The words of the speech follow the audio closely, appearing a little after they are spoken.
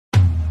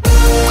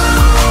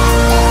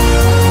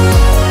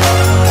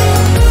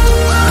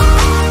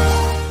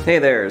Hey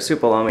there,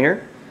 Supallama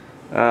here.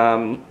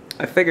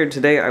 I figured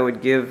today I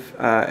would give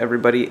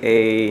everybody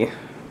a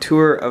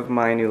tour of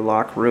my new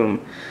lock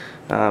room.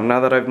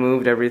 Now that I've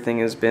moved, everything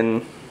has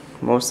been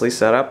mostly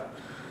set up,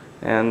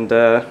 and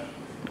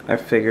I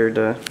figured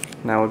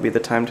now would be the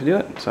time to do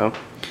it. So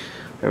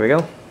there we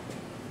go.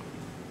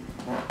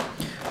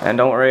 And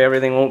don't worry,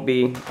 everything won't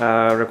be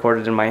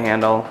recorded in my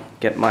hand. I'll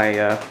get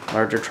my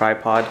larger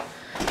tripod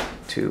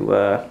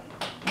to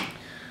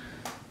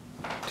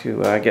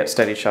get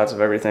steady shots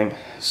of everything.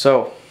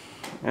 So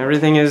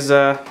everything is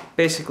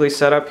basically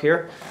set up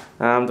here.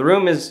 The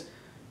room is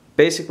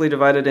basically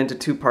divided into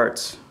two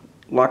parts: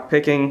 lock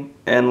picking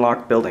and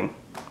lock building.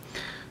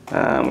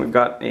 We've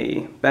got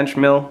a bench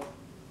mill,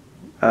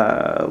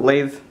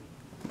 lathe,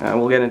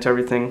 we'll get into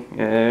everything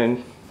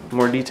in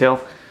more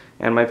detail,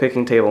 and my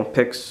picking table,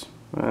 picks,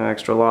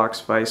 extra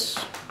locks, vise,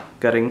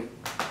 gutting,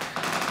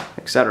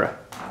 etc.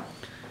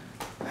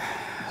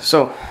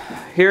 So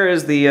here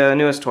is the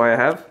newest toy I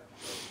have.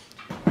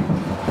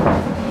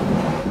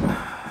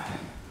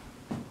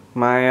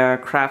 My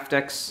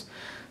Craftex,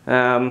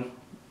 I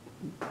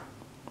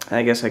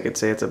guess I could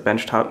say it's a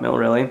benchtop mill,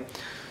 really.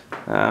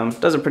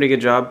 Does a pretty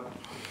good job.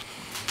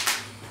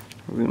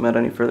 Have we met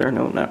any further?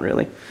 No, not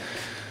really.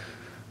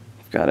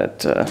 Got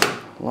it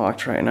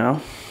locked right now.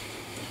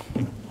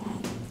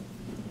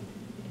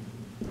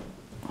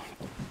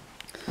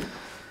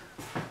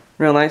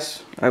 Real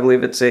nice. I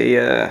believe it's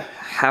a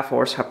half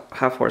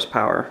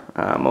horsepower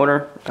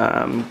motor,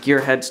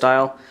 gearhead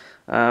style.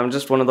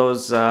 Just one of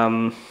those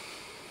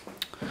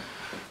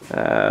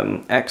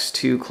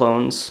X2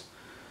 clones.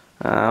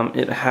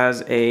 It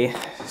has a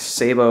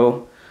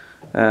Sabo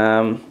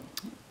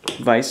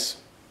vise,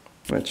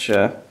 which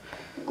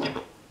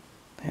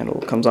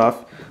handle comes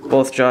off.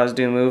 Both jaws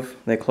do move;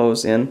 they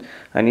close in.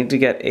 I need to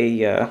get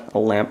a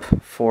lamp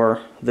for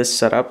this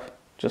setup,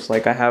 just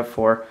like I have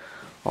for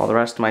all the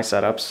rest of my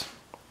setups.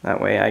 That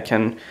way I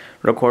can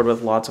record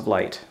with lots of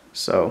light.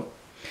 So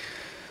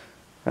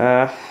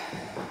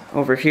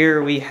over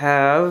here we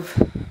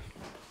have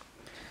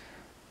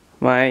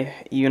my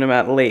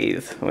Unimat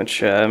lathe,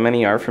 which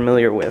many are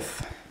familiar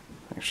with.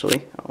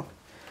 Actually, I'll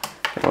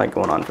get a light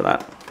going on for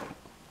that.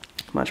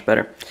 Much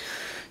better.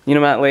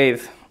 Unimat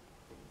lathe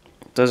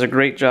does a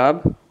great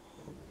job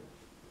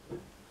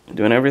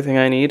doing everything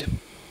I need,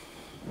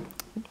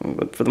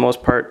 but for the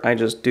most part I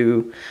just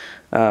do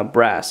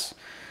brass.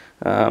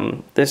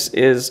 This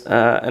is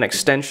an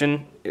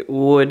extension. It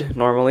would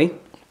normally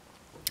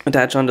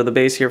attach onto the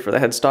base here for the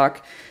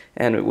headstock,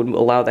 and it would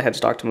allow the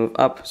headstock to move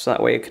up, so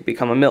that way it could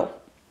become a mill.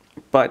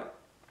 But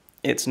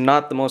it's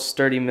not the most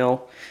sturdy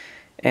mill,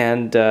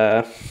 and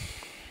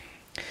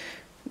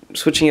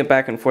switching it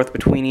back and forth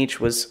between each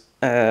was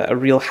a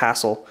real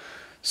hassle.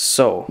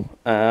 So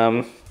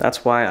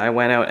that's why I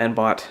went out and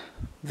bought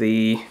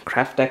the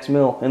Craftex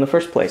mill in the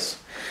first place.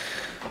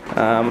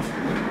 Mind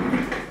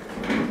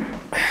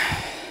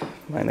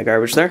the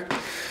garbage there.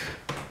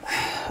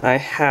 I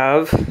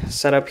have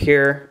set up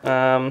here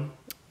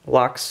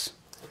lock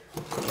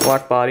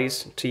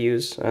bodies to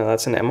use.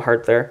 That's an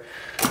M-Heart there.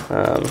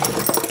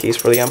 Keys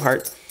for the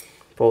M-Heart.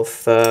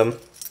 Both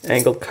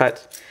angled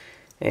cut,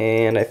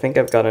 and I think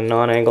I've got a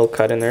non-angled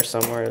cut in there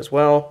somewhere as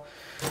well.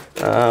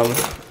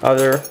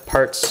 Other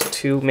parts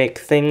to make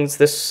things.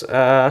 This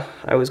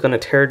I was going to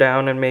tear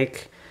down and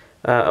make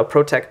a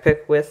Protect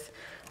pick with.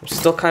 I'm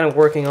still kind of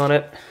working on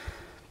it.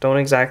 Don't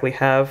exactly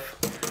have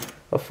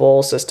a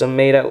full system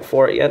made out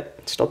for it yet.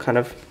 Still kind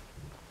of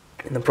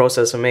in the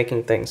process of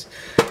making things.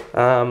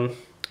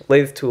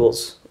 Lathe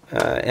tools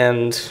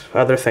and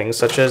other things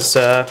such as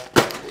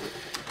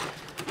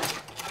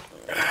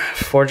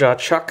 4-jaw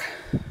chuck.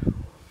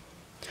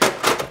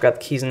 I've got the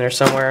keys in there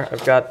somewhere.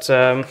 I've got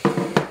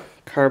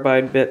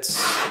carbide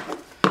bits.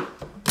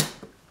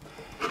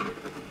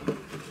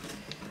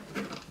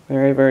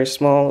 Very, very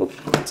small. Oops,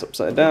 it's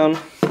upside down.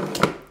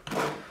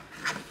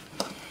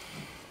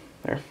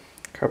 There,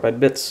 carbide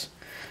bits.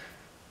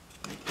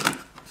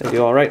 They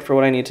do all right for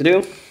what I need to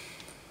do.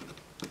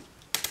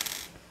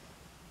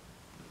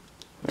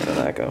 Where did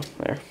that go?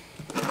 There.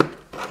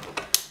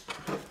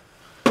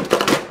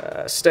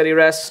 Steady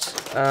rest.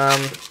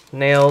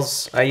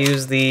 Nails. I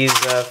use these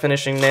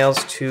finishing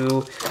nails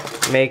to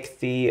make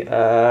the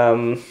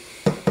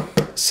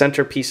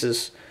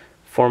centerpieces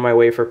for my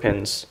wafer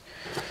pins.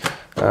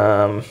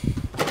 Tons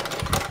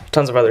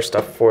of other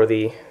stuff for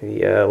the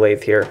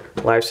lathe here.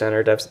 Live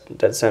center,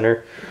 dead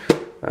center.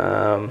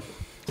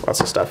 Lots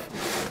of stuff.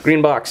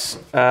 Green box.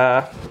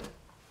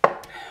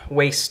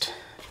 Waste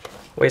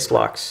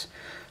locks.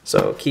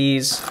 So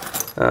keys,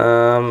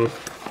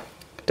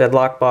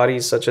 deadlock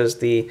bodies such as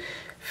the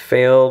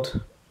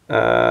failed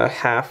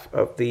half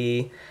of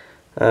the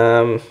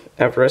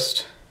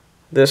Everest.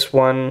 This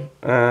one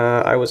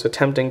I was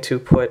attempting to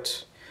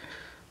put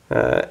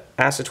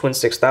Acid Twin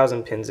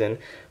 6000 pins in,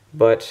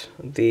 but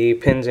the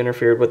pins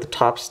interfered with the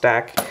top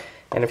stack,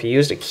 and if you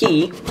used a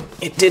key,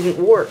 it didn't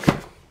work.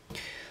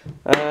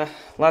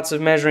 Lots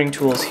of measuring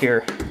tools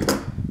here.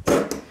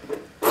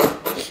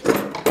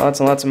 Lots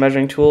and lots of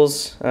measuring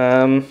tools.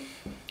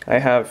 I I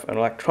have an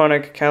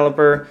electronic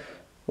caliper,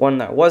 one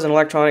that was an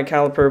electronic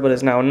caliper but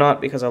is now not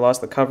because I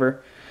lost the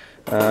cover.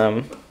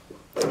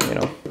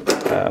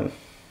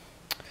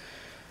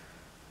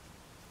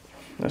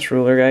 This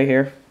ruler guy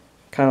here,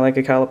 kind of like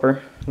a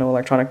caliper, no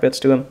electronic bits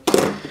to him.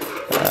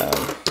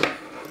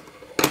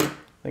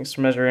 Thanks for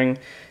measuring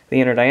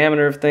the inner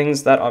diameter of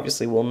things. That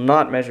obviously will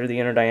not measure the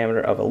inner diameter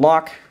of a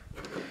lock.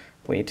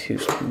 Way too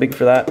big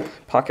for that.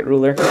 Pocket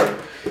ruler.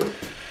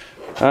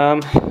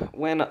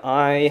 When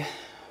I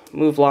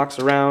move locks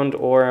around,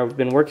 or I've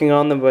been working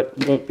on them but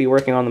won't be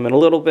working on them in a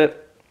little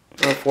bit,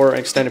 or for an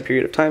extended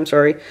period of time,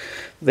 sorry,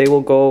 they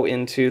will go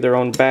into their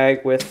own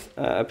bag with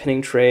a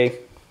pinning tray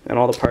and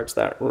all the parts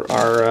that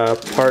are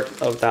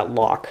part of that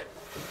lock.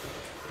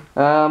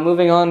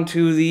 Moving on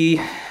to the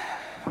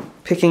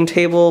picking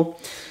table.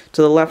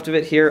 To the left of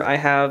it here, I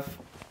have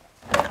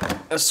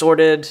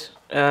assorted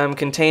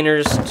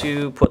containers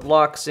to put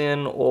locks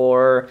in,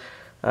 or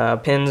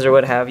pins, or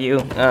what have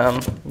you.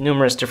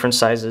 Numerous different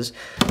sizes.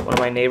 One of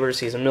my neighbors,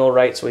 he's a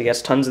millwright, so he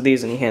gets tons of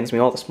these and he hands me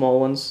all the small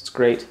ones. It's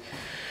great.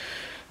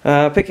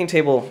 Picking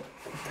table,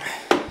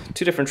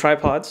 2 different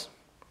tripods.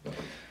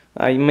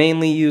 I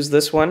mainly use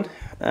this one.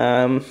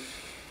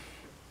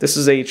 This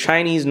is a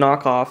Chinese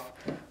knockoff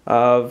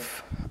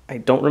of, I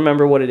don't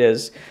remember what it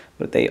is,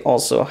 but they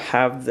also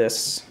have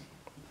this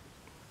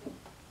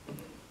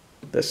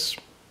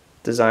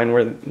design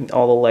where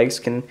all the legs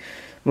can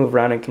move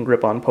around and can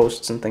grip on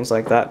posts and things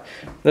like that.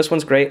 This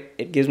one's great.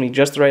 It gives me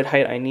just the right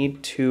height I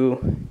need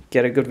to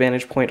get a good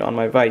vantage point on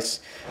my vise.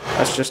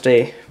 That's just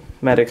a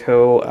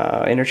Medico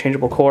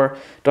interchangeable core.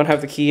 Don't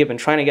have the key. I've been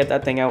trying to get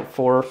that thing out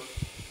for a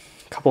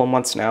couple of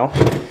months now.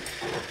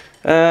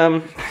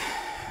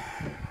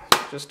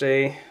 Just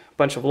a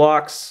bunch of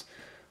locks,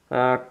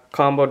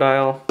 combo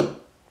dial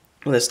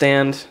with a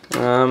stand.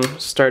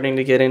 Starting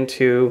to get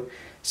into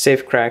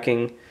safe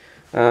cracking.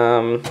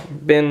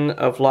 Bin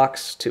of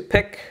locks to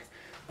pick,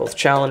 both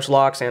challenge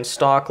locks and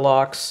stock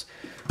locks.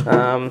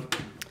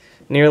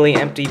 Nearly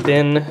empty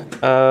bin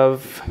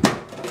of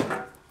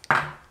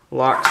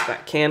locks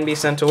that can be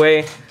sent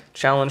away,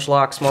 challenge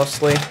locks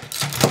mostly.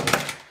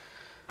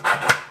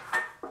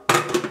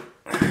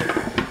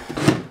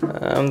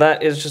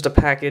 That is just a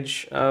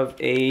package of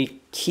a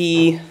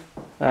key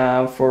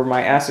for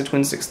my Acid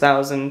Twin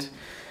 6000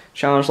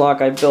 challenge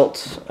lock I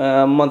built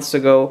months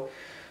ago.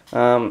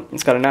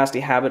 It's got a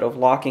nasty habit of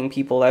locking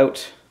people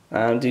out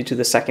due to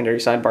the secondary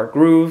sidebar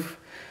groove.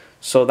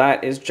 So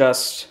that is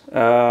just,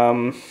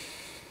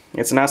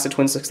 it's an Acid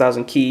Twin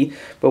 6000 key,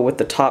 but with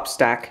the top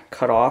stack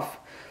cut off.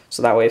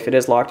 So that way if it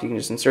is locked, you can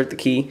just insert the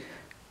key,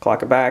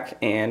 clock it back,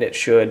 and it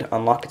should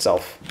unlock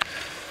itself.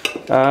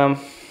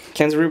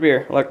 Cans of root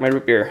beer. I like my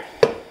root beer.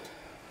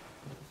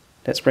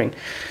 Dead spring.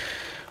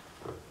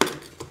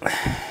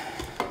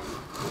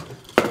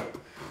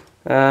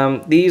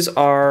 These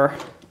are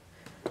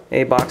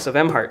a box of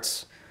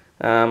M-Hearts.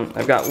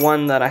 I've got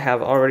one that I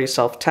have already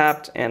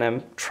self-tapped and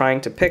I'm trying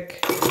to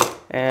pick,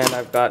 and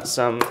I've got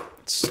some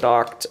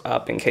stocked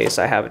up in case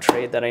I have a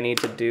trade that I need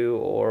to do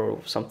or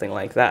something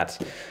like that.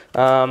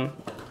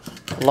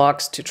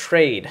 Locks to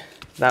trade.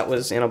 That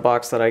was in a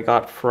box that I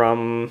got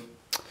from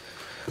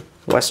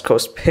West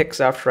Coast Picks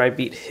after I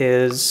beat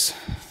his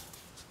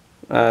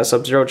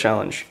Sub-Zero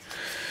challenge.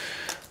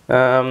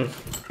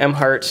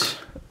 M-Heart.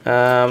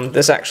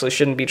 This actually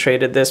shouldn't be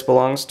traded. This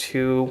belongs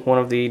to one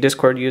of the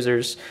Discord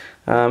users,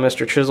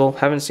 Mr. Chisel.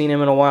 Haven't seen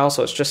him in a while,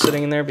 so it's just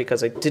sitting in there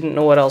because I didn't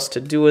know what else to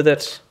do with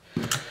it.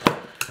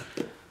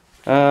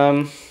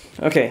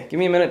 Okay, give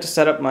me a minute to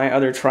set up my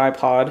other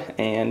tripod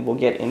and we'll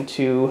get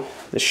into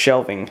the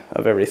shelving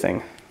of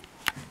everything.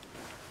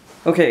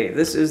 Okay,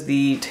 this is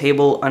the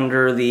table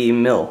under the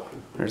mill.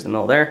 There's the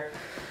mill there.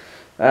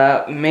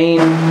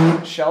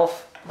 Main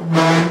shelf.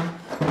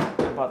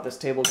 I bought this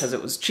table because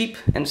it was cheap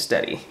and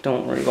steady.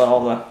 Don't worry about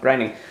all the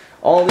grinding.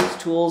 All these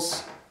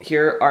tools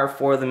here are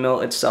for the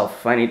mill itself.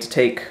 If I need to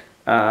take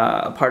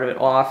a part of it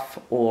off,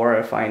 or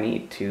if I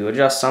need to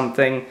adjust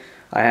something,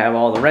 I have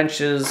all the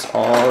wrenches,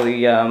 all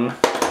the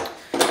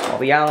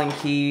Allen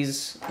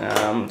keys,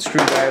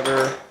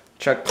 screwdriver,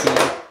 chuck key,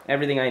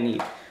 everything I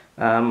need.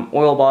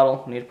 Oil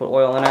bottle, need to put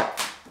oil in it.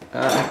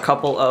 A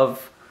couple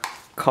of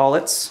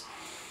collets.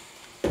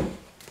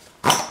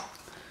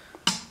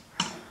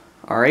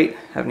 Alright,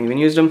 haven't even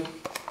used them.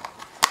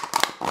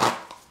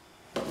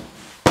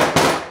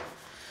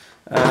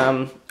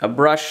 A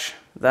brush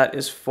that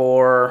is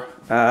for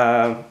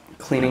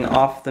cleaning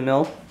off the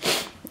mill,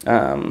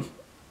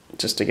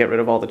 just to get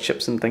rid of all the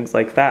chips and things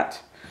like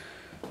that.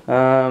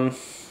 And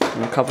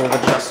a couple of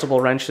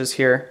adjustable wrenches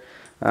here,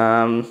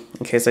 in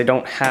case I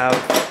don't have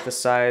the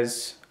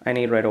size I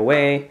need right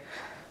away.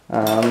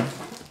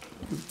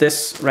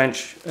 This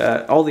wrench,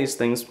 all these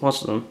things,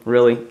 most of them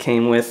really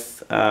came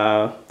with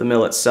the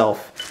mill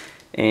itself,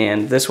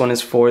 and this one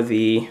is for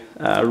the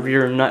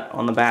rear nut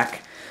on the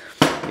back,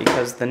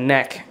 because the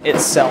neck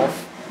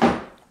itself,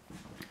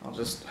 I'll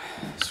just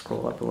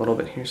scroll up a little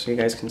bit here so you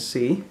guys can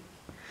see,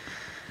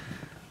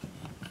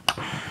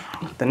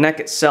 the neck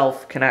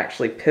itself can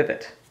actually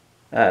pivot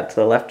to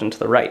the left and to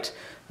the right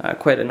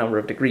quite a number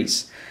of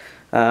degrees.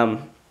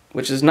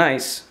 which is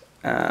nice,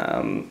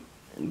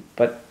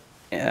 but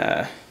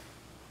in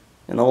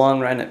the long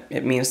run,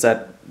 it means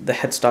that the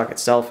headstock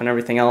itself and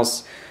everything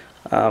else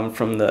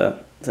from the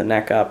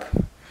neck up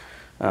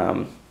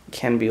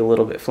can be a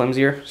little bit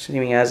flimsier,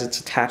 seeing as it's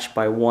attached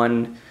by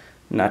one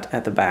nut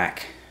at the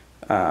back.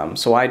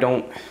 So I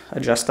don't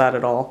adjust that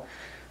at all.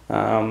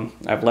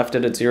 I've left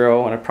it at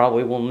 0, and I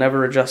probably will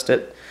never adjust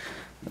it.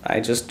 I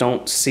just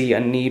don't see a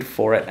need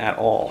for it at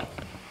all.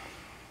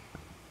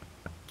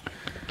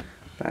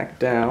 Back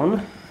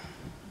down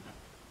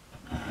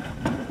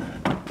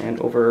and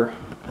over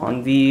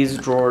on these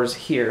drawers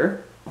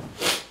here.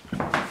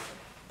 Oh,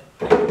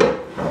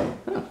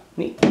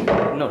 neat.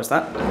 Notice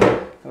that. I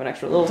have an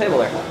extra little table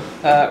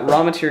there.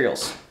 Raw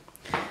materials.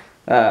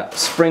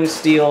 Spring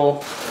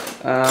steel,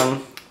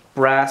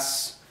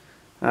 brass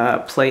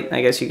plate,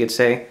 I guess you could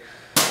say.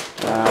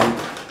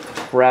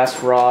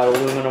 Brass rod,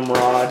 aluminum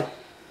rod.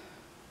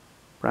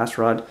 Brass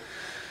rod.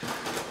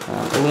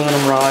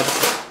 Aluminum rod.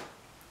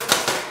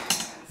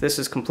 This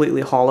is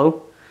completely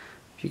hollow,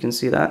 if you can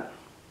see that.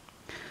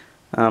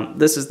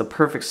 This is the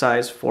perfect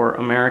size for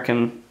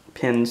American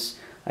pins.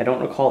 I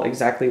don't recall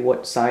exactly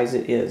what size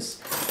it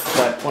is,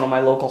 but one of my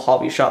local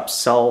hobby shops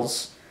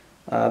sells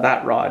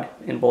that rod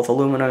in both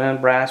aluminum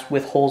and brass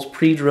with holes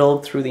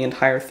pre-drilled through the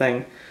entire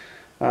thing.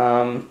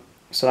 So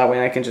that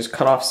way I can just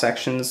cut off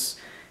sections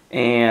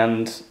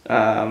and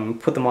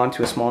put them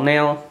onto a small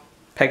nail,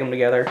 peg them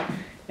together,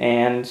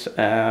 and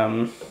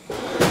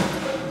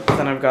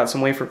then I've got some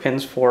wafer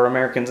pins for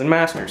Americans and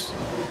Masters.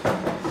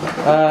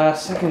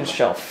 Second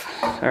shelf,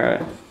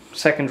 or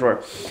second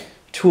drawer.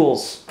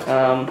 Tools.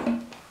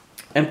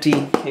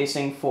 Empty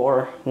casing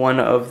for one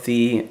of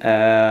the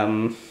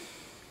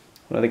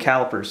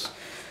calipers.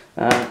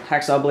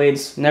 Hacksaw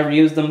blades, never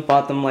used them,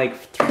 bought them like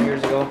 3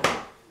 years ago,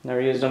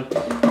 never used them.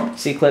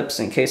 C-clips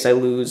in case I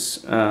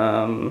lose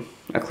a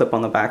clip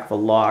on the back of a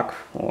lock,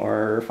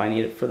 or if I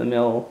need it for the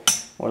mill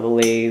or the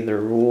lathe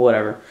or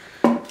whatever.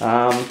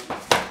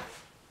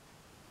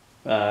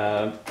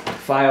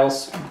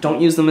 Files, don't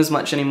use them as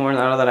much anymore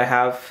now that I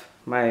have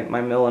my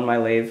mill and my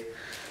lathe,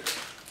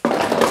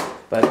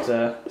 but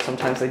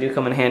sometimes they do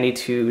come in handy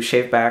to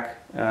shave back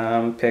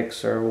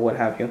picks or what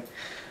have you.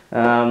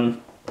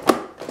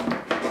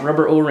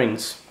 Rubber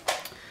O-rings.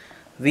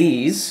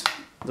 These,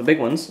 the big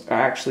ones,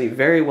 are actually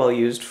very well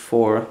used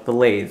for the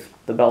lathe,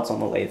 the belts on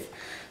the lathe.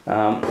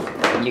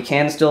 You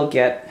can still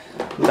get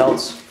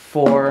belts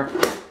for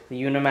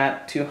the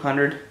Unimat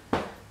 200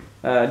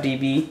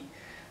 dB,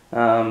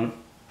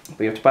 but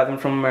you have to buy them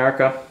from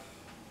America.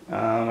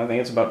 I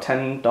think it's about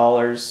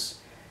 $10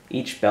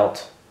 each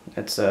belt.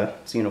 It's a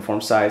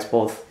uniform size,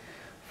 both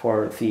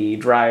for the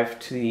drive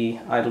to the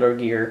idler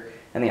gear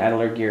and the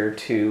idler gear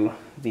to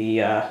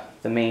the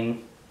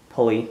main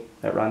pulley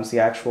that runs the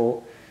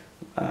actual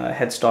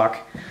headstock.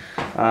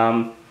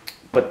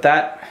 But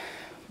that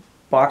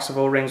box of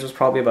O-rings was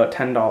probably about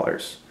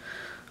 $10.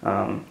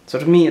 So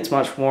to me, it's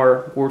much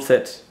more worth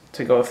it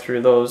to go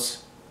through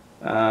those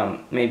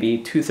maybe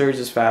 2/3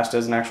 as fast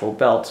as an actual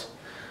belt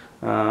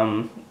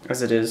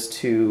as it is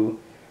to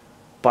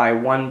buy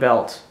one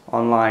belt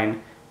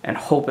online and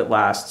hope it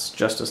lasts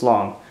just as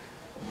long.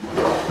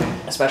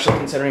 Especially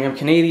considering I'm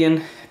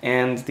Canadian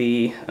and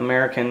the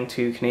American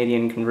to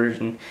Canadian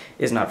conversion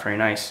is not very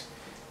nice.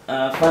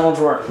 Final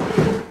drawer.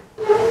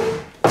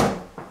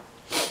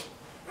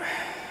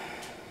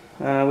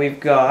 We've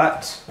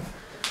got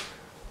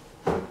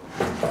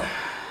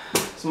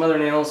some other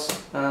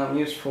nails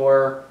used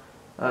for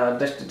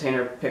disc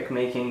detainer pick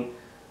making,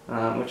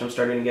 which I'm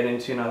starting to get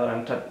into now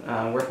that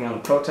I'm working on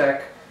the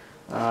ProTech.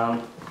 A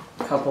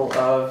couple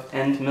of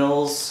end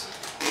mills.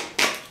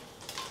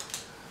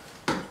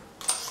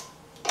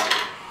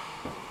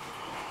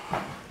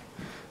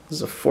 This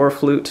is a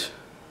 4-flute.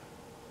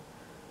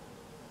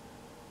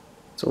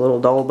 It's a little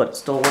dull, but it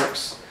still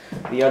works.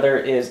 The other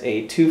is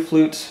a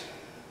 2-flute,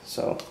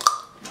 so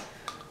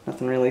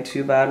nothing really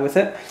too bad with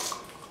it.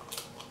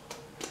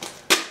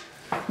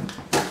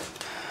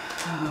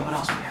 What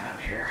else do we have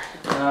here?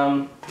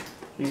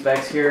 These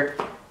bags here,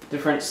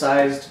 different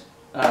sized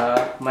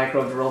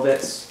micro drill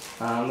bits.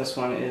 This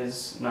one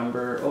is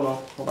number, oh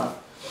no, hold on.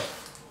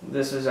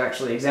 This is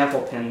actually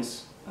example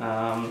pins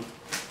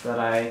that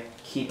I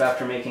keep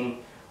after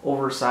making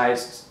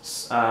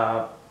oversized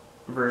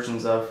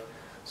versions of,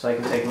 so I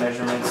can take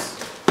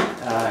measurements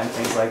and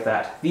things like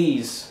that.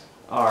 These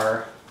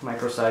are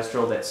micro-sized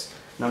drill bits,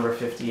 number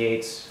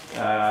 58,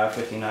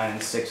 59,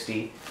 and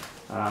 60.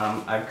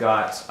 I've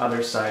got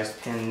other sized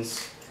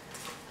pins,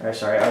 or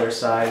sorry, other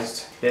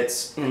sized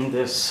bits in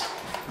this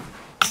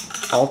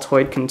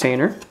Altoid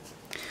container.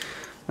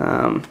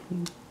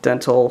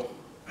 Dental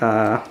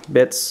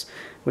bits,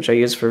 which I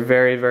use for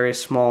very, very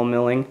small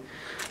milling.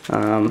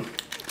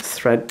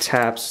 Thread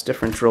taps,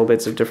 different drill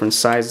bits of different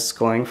sizes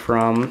going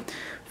from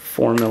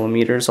 4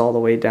 millimeters all the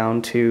way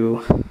down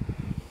to,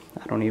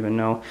 I don't even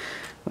know.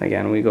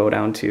 Again, we go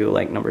down to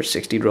like number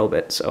 60 drill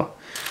bit, so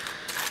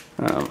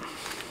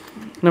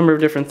number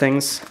of different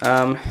things.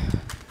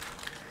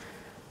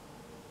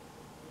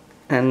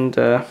 And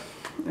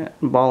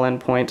ball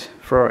end point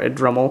for a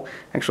Dremel.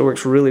 Actually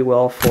works really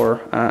well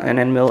for an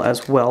end mill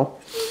as well.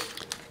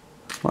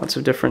 Lots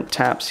of different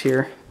taps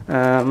here.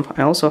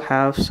 I also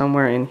have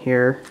somewhere in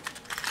here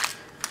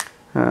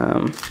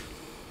a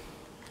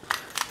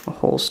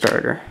hole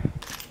starter.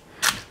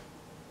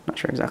 Not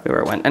sure exactly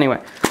where it went.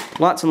 Anyway,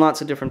 lots and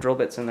lots of different drill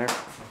bits in there.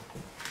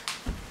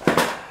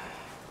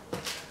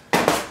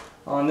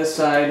 On this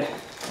side,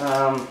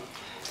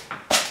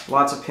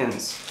 lots of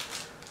pins.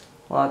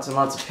 Lots and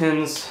lots of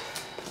pins.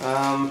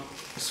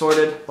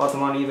 Assorted, bought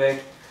them on eBay.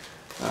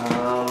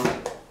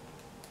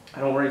 I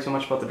don't worry too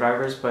much about the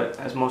drivers, but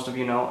as most of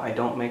you know, I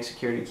don't make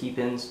security key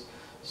pins.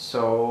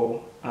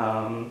 So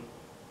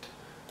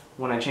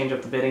when I change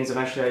up the biddings,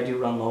 eventually I do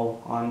run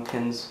low on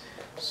pins.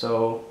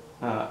 So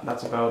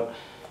that's about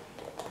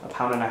 1.5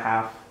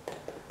 pounds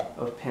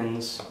of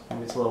pins.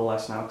 Maybe it's a little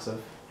less now because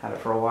I've had it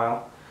for a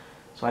while.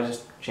 So I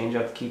just change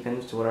out the key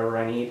pins to whatever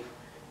I need,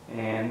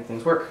 and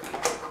things work.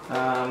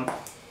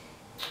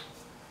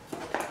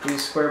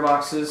 These square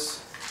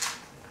boxes,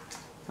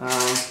 let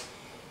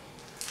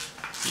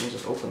me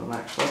just open them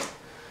actually.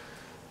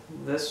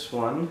 This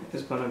one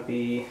is going to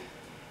be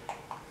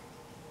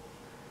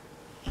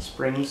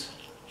springs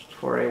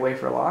for a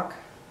wafer lock,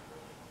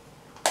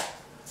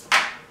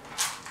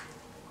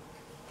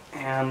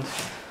 and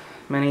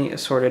many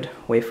assorted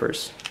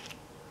wafers.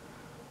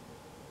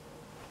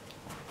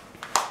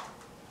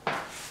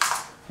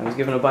 I was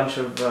given a bunch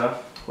of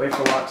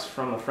wafer locks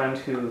from a friend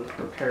who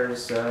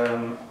repairs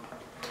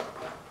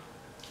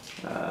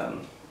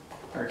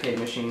arcade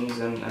machines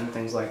and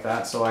things like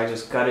that, so I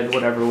just gutted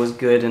whatever was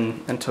good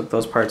and took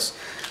those parts.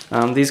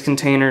 These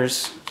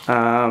containers,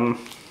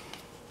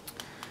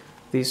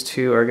 these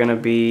two are going to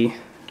be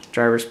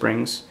driver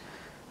springs,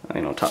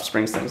 top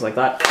springs, things like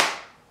that.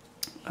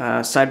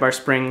 Sidebar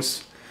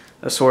springs,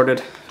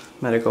 assorted,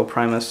 Medico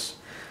Primus.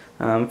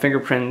 Finger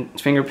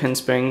pin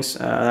springs,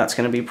 that's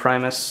going to be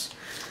Primus.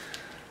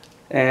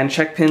 And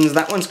check pins,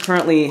 that one's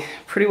currently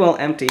pretty well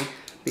empty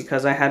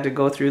because I had to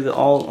go through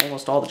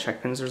almost all the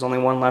check pins. There's only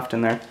one left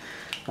in there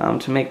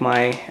to make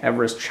my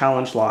Everest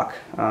Challenge lock.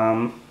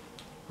 I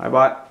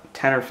bought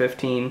 10 or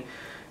 15,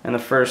 and the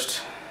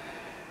first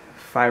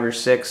 5 or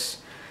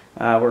 6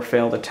 were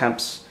failed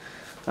attempts,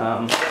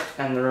 and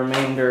the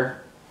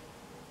remainder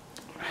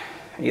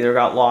either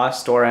got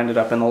lost or ended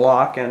up in the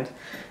lock and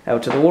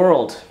out to the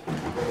world.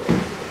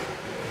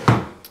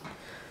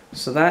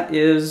 So that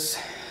is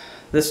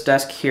this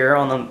desk here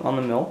on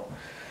the mill.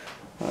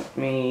 Let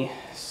me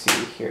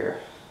see here.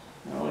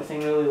 The only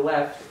thing really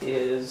left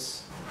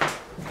is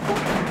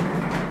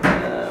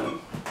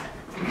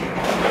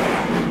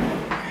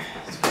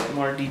let's get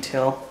more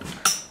detail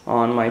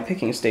on my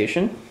picking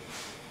station.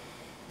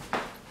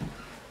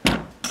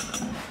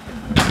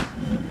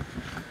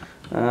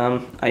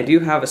 I do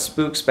have a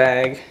spooks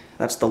bag.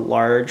 That's the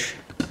large.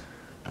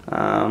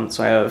 So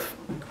I have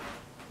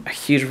a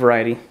huge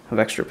variety of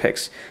extra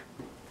picks.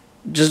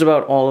 Just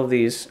about all of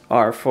these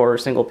are for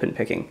single pin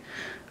picking.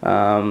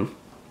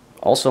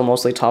 Also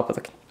mostly top of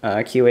the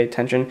keyway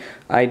tension.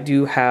 I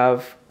do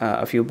have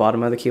a few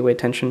bottom of the keyway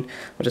tension,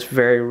 but it's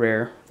very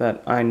rare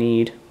that I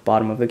need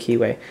bottom of the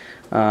keyway.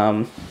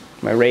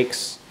 My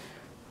rakes,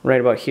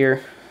 right about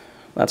here,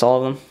 that's all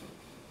of them.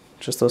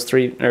 Just those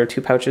 2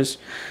 pouches.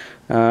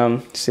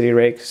 City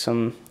rake,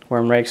 some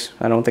worm rakes.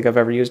 I don't think I've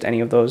ever used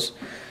any of those.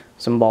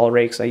 Some ball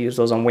rakes, I use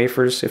those on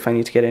wafers if I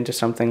need to get into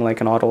something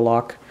like an auto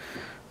lock.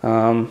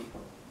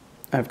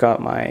 I've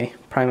got my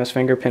Primus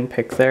finger pin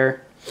pick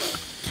there.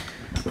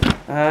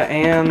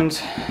 And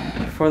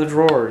for the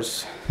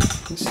drawers,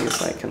 let's see if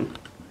I can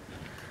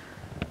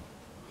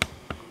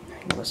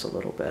angle this a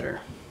little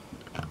better.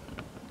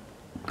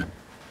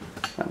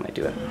 That might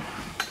do it.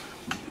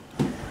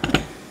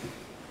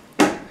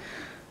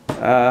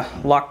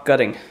 Lock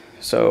gutting.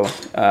 So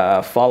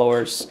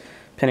followers,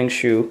 pinning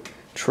shoe,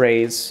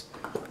 trays,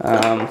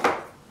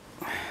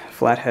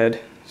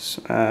 flathead,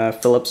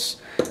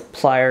 Phillips,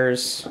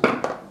 pliers,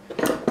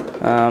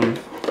 the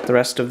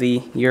rest of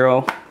the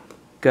Euro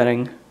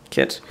gutting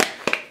kit.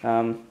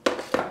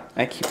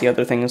 I keep the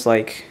other things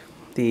like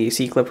the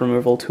C-clip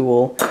removal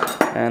tool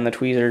and the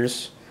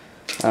tweezers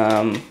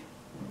in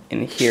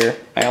here.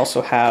 I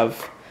also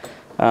have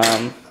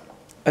a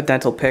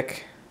dental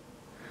pick,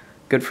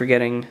 good for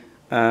getting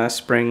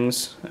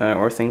springs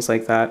or things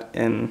like that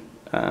in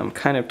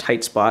kind of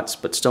tight spots,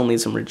 but still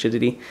need some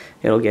rigidity.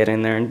 It'll get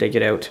in there and dig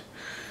it out.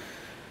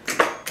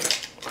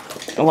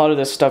 A lot of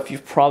this stuff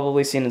you've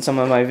probably seen in some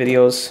of my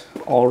videos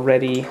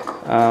already.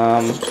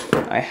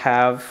 I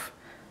have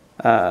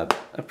a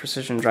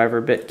precision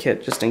driver bit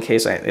kit just in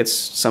case it's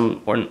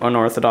some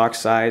unorthodox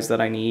size that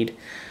I need.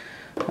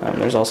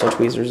 There's also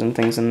tweezers and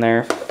things in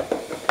there.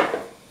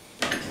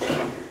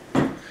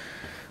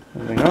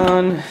 Moving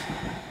on,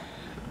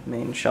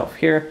 main shelf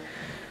here.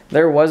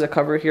 There was a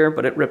cover here,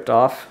 but it ripped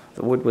off.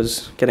 The wood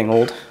was getting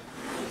old.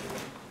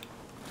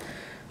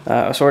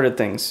 Assorted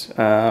things.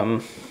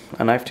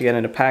 A knife to get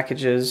into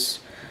packages,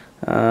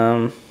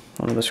 one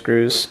of the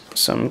screws,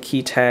 some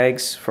key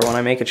tags for when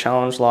I make a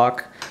challenge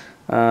lock.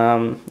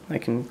 I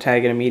can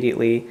tag it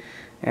immediately,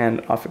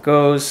 and off it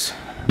goes.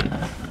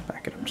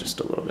 Back it up just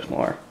a little bit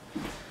more.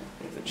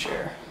 Move the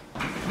chair.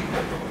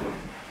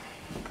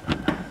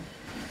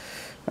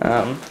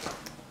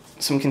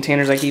 Some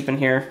containers I keep in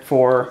here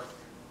for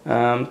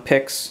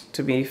picks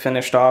to be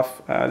finished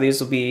off. These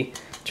will be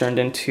turned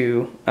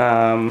into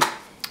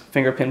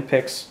finger pin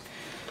picks,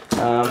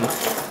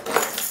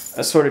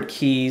 assorted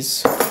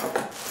keys,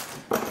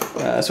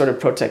 assorted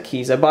Protect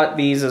keys. I bought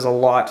these as a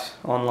lot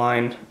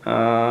online,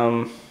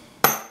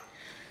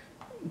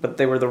 but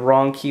they were the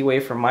wrong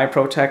keyway for my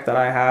Protect that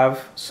I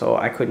have, so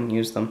I couldn't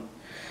use them.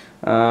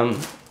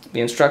 The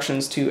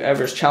instructions to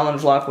Everest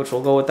Challenge Lock, which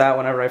will go with that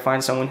whenever I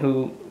find someone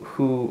who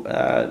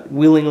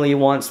willingly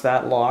wants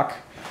that lock.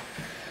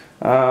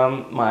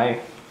 My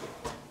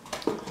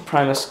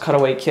Primus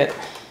cutaway kit.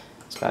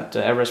 It's got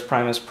Everest,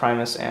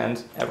 Primus,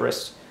 and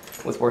Everest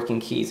with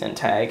working keys and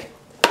tag.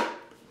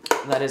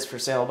 That is for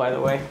sale, by the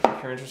way.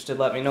 If you're interested,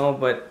 let me know,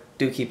 but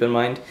do keep in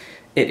mind,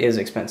 it is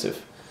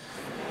expensive.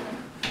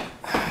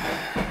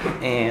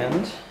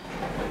 And,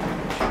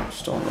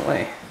 still in the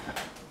way.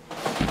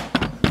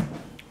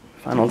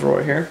 Final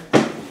drawer here.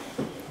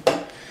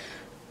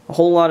 A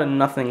whole lot of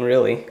nothing,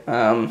 really.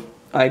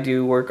 I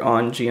do work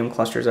on GM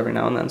clusters every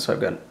now and then, so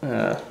I've got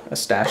a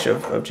stash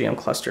of GM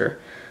cluster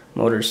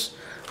motors.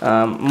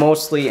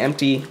 Mostly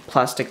empty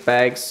plastic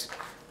bags,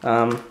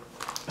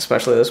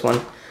 especially this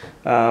one.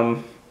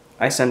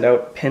 I send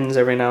out pins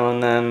every now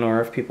and then,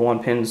 or if people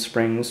want pins,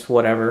 springs,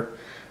 whatever.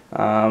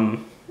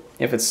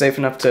 If it's safe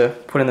enough to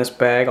put in this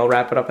bag, I'll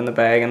wrap it up in the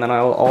bag, and then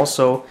I'll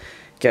also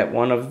get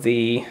one of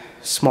the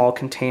small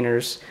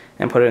containers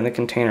and put it in the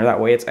container. That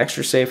way it's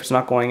extra safe, it's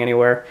not going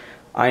anywhere.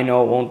 I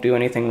know it won't do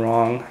anything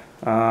wrong.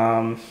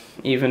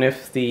 Even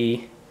if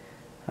the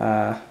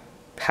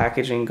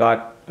packaging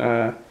got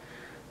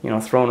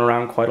thrown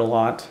around quite a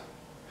lot,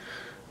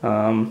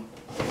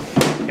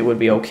 it would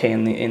be okay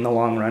in the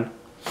long run.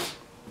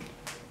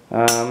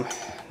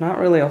 Not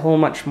really a whole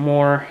much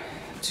more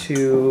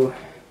to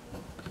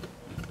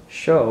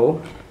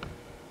show.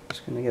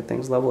 Just gonna get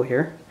things level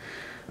here.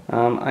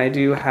 I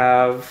do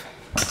have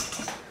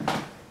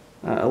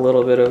a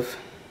little bit of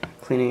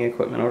cleaning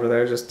equipment over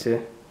there just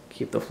to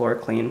keep the floor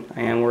clean.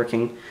 I am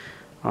working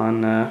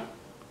on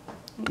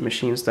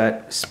machines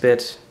that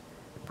spit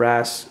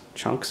brass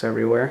chunks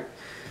everywhere,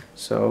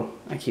 so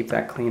I keep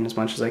that clean as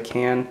much as I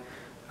can.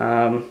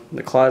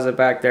 The closet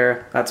back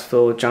there, that's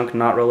filled with junk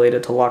not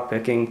related to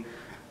lockpicking.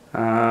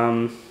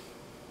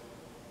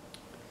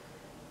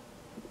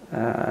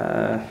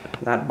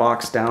 That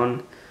box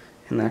down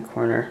in that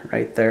corner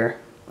right there,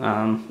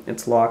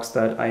 it's locks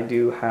that I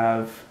do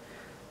have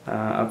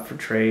up for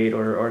trade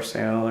or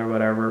sale or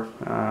whatever.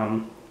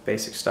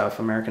 Basic stuff,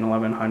 American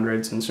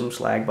 1100s and some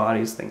slag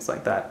bodies, things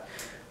like that.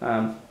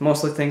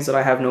 Mostly things that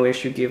I have no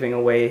issue giving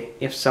away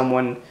if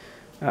someone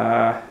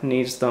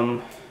needs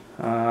them.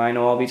 I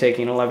know I'll be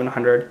taking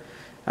 1100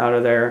 out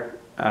of there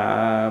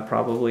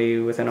probably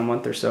within a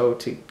month or so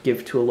to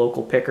give to a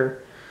local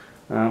picker,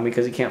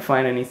 because you can't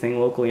find anything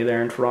locally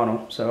there in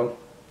Toronto. So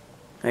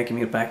I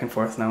commute back and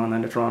forth now and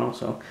then to Toronto,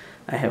 so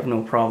I have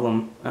no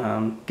problem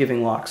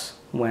giving locks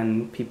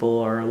when people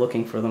are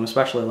looking for them,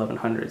 especially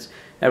 1100s.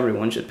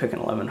 Everyone should pick an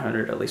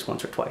 1100 at least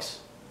once or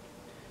twice.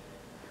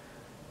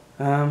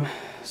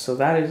 So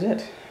that is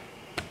it.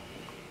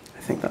 I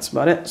think that's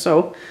about it.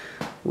 So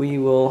we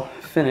will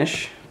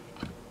finish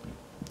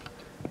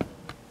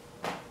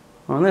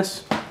on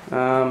this.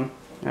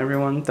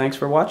 Everyone, thanks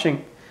for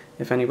watching.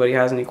 If anybody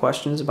has any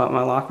questions about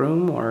my lock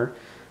room or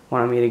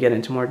wanted me to get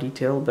into more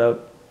detail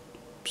about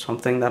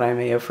something that I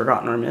may have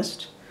forgotten or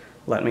missed,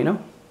 let me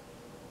know.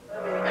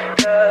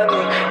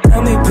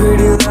 Tell me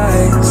pretty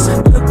lies,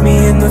 look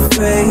me in the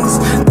face,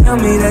 tell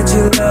me that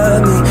you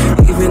love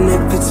me, even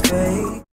if it's fake.